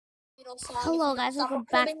Hello guys, welcome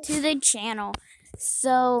back to the channel.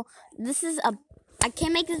 So this is I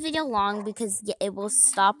can't make this video long because it will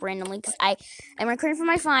stop randomly because I'm recording from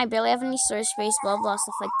my phone. I barely have any storage space, blah blah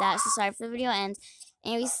stuff like that. So sorry if the video ends.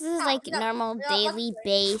 And this is like normal daily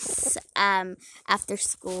base after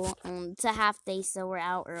school. It's a half day, so we're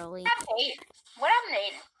out early. What happened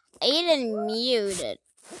to Aiden? Aiden muted.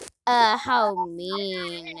 How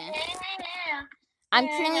mean. I'm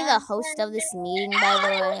currently the host of this meeting, by the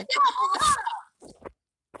way.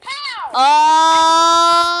 How? Oh!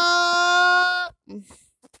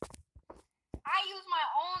 I use my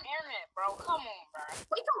own internet, bro. Come on, bro.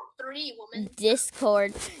 Wait till 3, woman.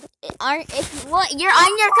 Discord. You're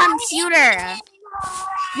on your computer.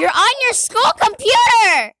 You're on your school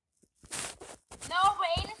computer. No, but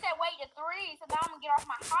Aiden said wait to 3, so now I'm gonna get off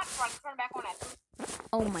my hotspot and turn it back on at 3.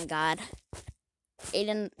 Oh my god.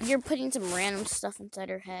 Aiden, you're putting some random stuff inside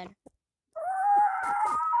her head.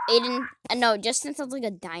 Aiden, no, Justin sounds like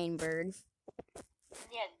a dying bird.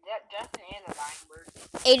 Yeah, Justin is a dying bird.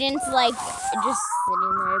 Aiden's like just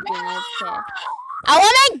sitting there being okay. I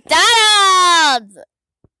want McDonald's!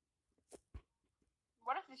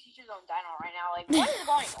 What if the teacher's on Dino right now? Like, what is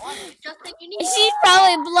going on? Justin, you need. She's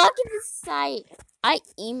probably blocking the site. I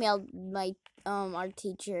emailed my our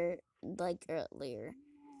teacher like earlier.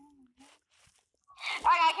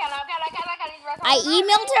 I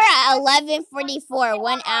emailed her at 11:44,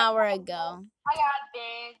 1 hour ago. I got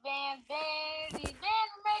these bands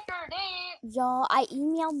maker dance. Y'all, I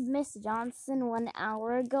emailed Miss Johnson 1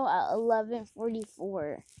 hour ago at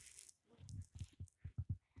 11:44.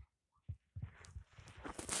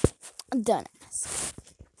 I'm done.